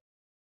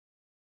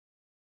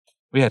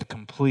 We had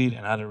complete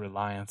and utter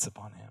reliance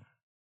upon Him.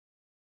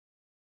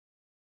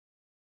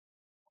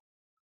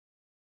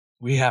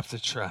 We have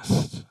to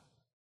trust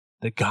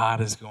that God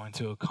is going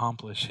to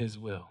accomplish His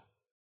will.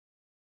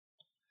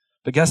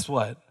 But guess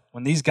what?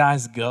 When these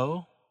guys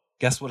go,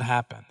 guess what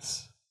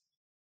happens?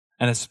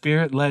 And a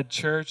Spirit-led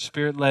church,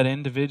 Spirit-led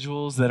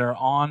individuals that are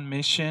on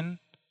mission,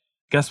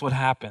 guess what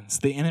happens?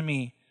 The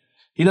enemy,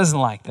 he doesn't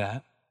like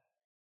that.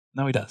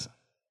 No, he doesn't.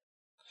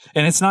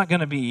 And it's not going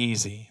to be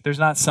easy. There's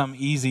not some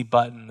easy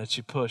button that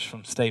you push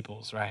from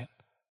Staples, right?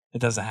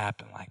 It doesn't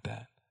happen like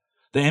that.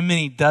 The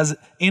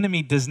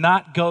enemy does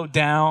not go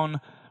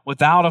down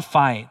without a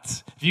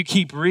fight. If you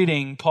keep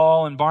reading,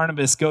 Paul and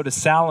Barnabas go to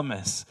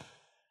Salamis,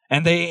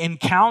 and they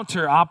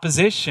encounter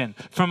opposition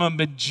from a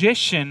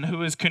magician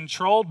who is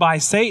controlled by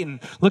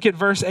Satan. Look at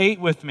verse 8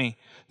 with me,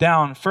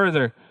 down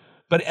further.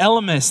 But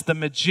Elymas, the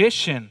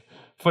magician,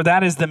 for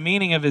that is the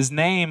meaning of his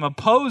name,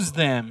 opposed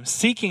them,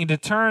 seeking to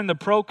turn the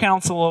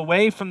proconsul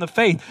away from the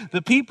faith.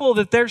 The people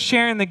that they're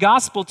sharing the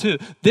gospel to,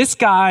 this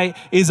guy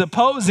is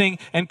opposing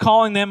and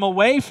calling them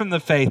away from the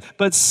faith.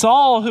 But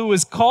Saul, who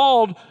was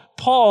called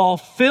Paul,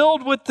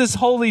 filled with this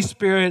Holy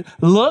Spirit,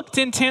 looked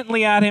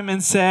intently at him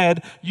and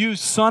said, "You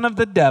son of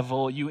the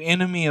devil, you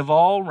enemy of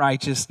all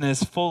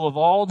righteousness, full of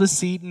all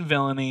deceit and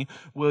villainy,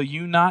 will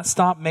you not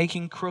stop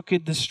making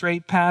crooked the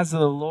straight paths of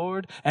the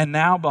Lord? And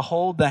now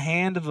behold, the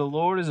hand of the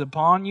Lord is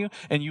upon you,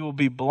 and you will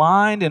be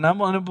blind and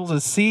unable to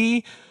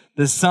see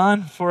the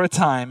sun for a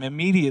time."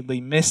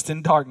 Immediately mist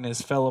and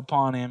darkness fell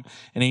upon him,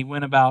 and he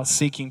went about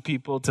seeking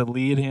people to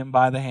lead him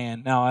by the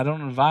hand. Now, I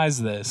don't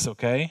advise this,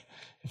 okay?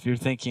 If you're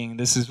thinking,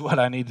 this is what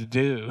I need to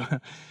do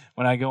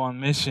when I go on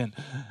mission.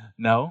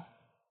 No.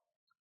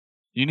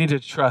 You need to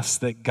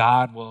trust that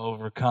God will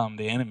overcome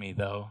the enemy,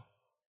 though.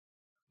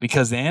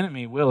 Because the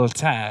enemy will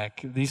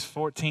attack. These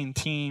 14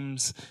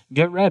 teams,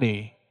 get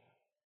ready.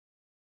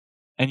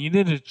 And you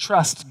need to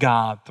trust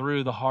God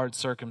through the hard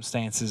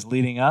circumstances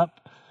leading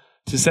up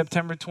to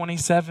September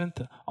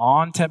 27th,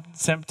 on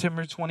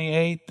September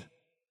 28th.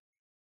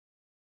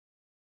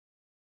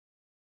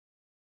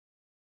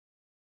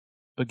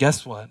 But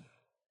guess what?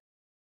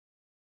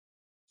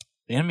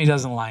 The enemy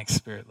doesn't like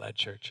Spirit-led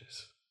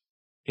churches.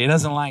 He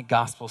doesn't like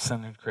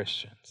gospel-centered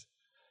Christians.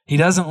 He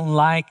doesn't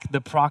like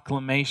the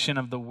proclamation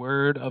of the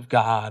Word of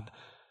God.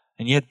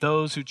 And yet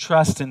those who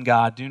trust in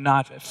God do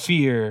not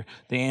fear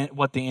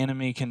what the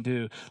enemy can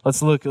do.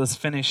 Let's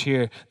finish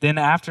here. Then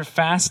after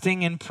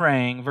fasting and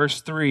praying,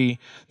 verse 3,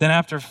 then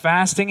after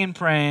fasting and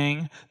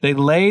praying, they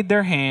laid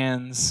their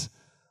hands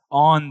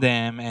on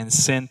them and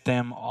sent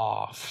them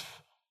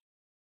off.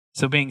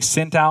 So being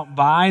sent out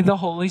by the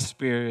Holy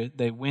Spirit,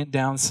 they went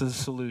down to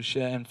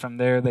Seleucia, and from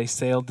there they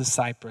sailed to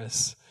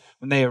Cyprus.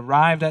 When they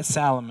arrived at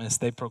Salamis,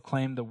 they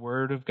proclaimed the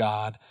word of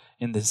God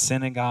in the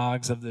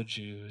synagogues of the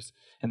Jews,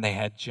 and they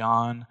had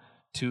John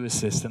to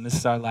assist them. This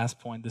is our last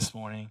point this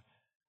morning.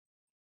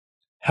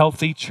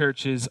 Healthy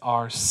churches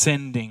are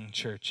sending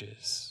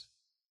churches.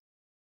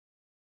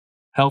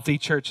 Healthy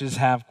churches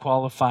have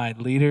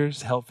qualified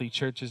leaders. Healthy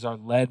churches are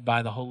led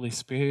by the Holy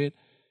Spirit.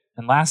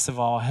 And last of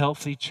all,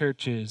 healthy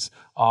churches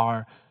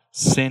are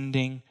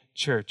sending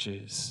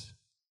churches.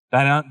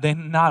 They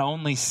not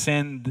only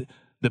send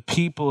the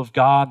people of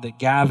God that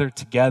gather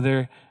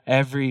together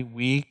every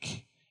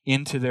week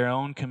into their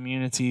own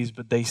communities,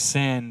 but they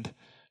send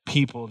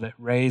people that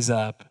raise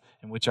up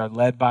and which are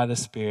led by the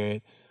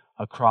Spirit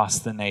across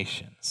the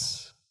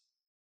nations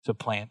to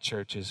plant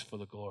churches for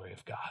the glory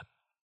of God.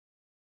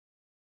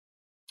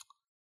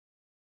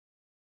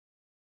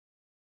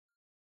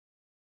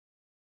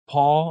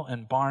 Paul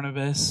and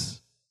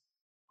Barnabas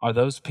are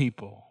those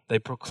people. They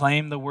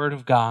proclaim the word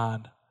of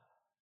God.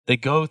 They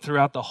go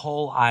throughout the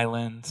whole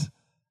island.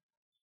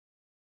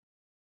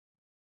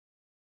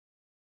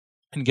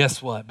 And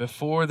guess what?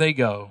 Before they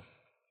go,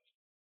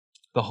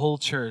 the whole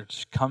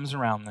church comes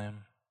around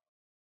them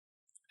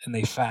and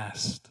they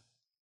fast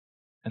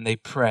and they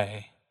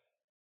pray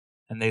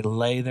and they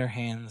lay their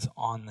hands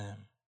on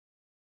them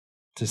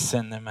to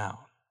send them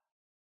out.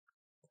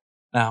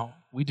 Now,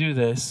 we do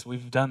this.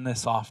 We've done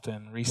this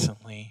often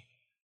recently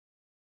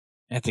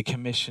at the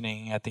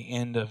commissioning at the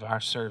end of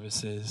our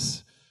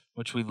services,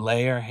 which we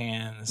lay our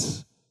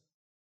hands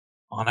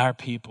on our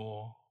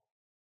people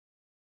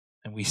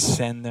and we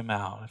send them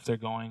out. If they're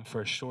going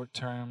for a short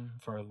term,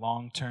 for a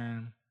long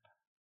term,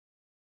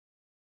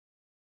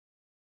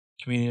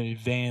 community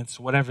advance,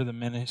 whatever the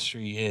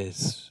ministry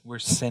is, we're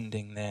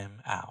sending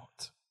them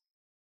out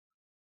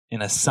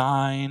in a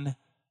sign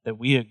that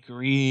we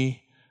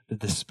agree that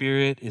the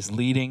Spirit is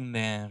leading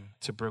them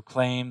to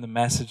proclaim the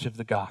message of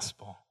the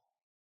gospel.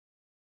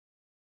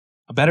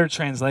 A better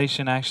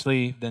translation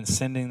actually than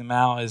sending them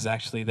out is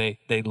actually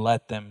they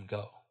let them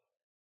go.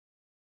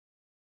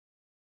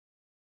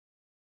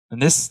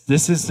 And this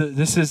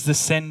is the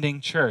sending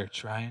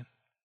church, right?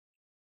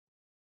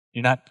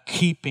 You're not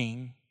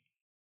keeping,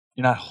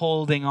 you're not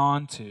holding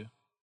on to,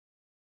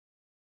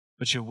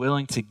 but you're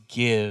willing to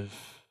give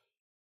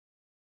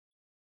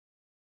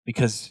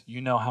because you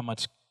know how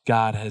much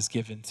God has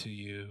given to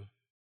you.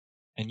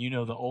 And you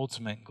know the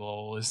ultimate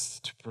goal is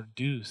to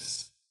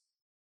produce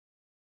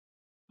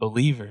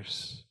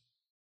believers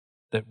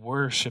that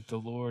worship the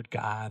Lord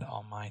God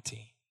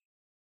Almighty.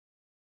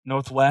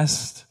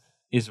 Northwest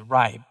is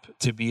ripe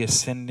to be a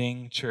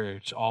sending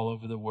church all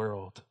over the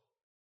world.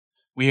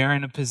 We are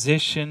in a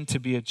position to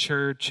be a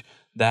church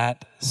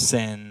that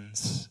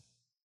sends.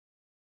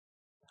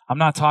 I'm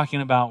not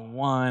talking about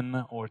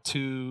 1 or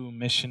 2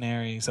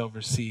 missionaries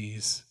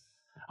overseas.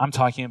 I'm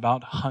talking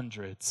about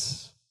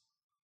hundreds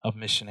of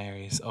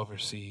missionaries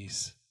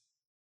overseas.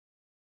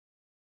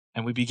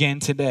 And we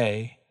begin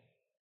today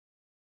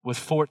with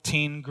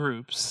 14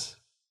 groups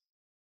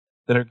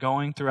that are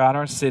going throughout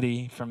our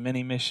city for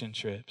many mission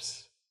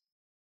trips.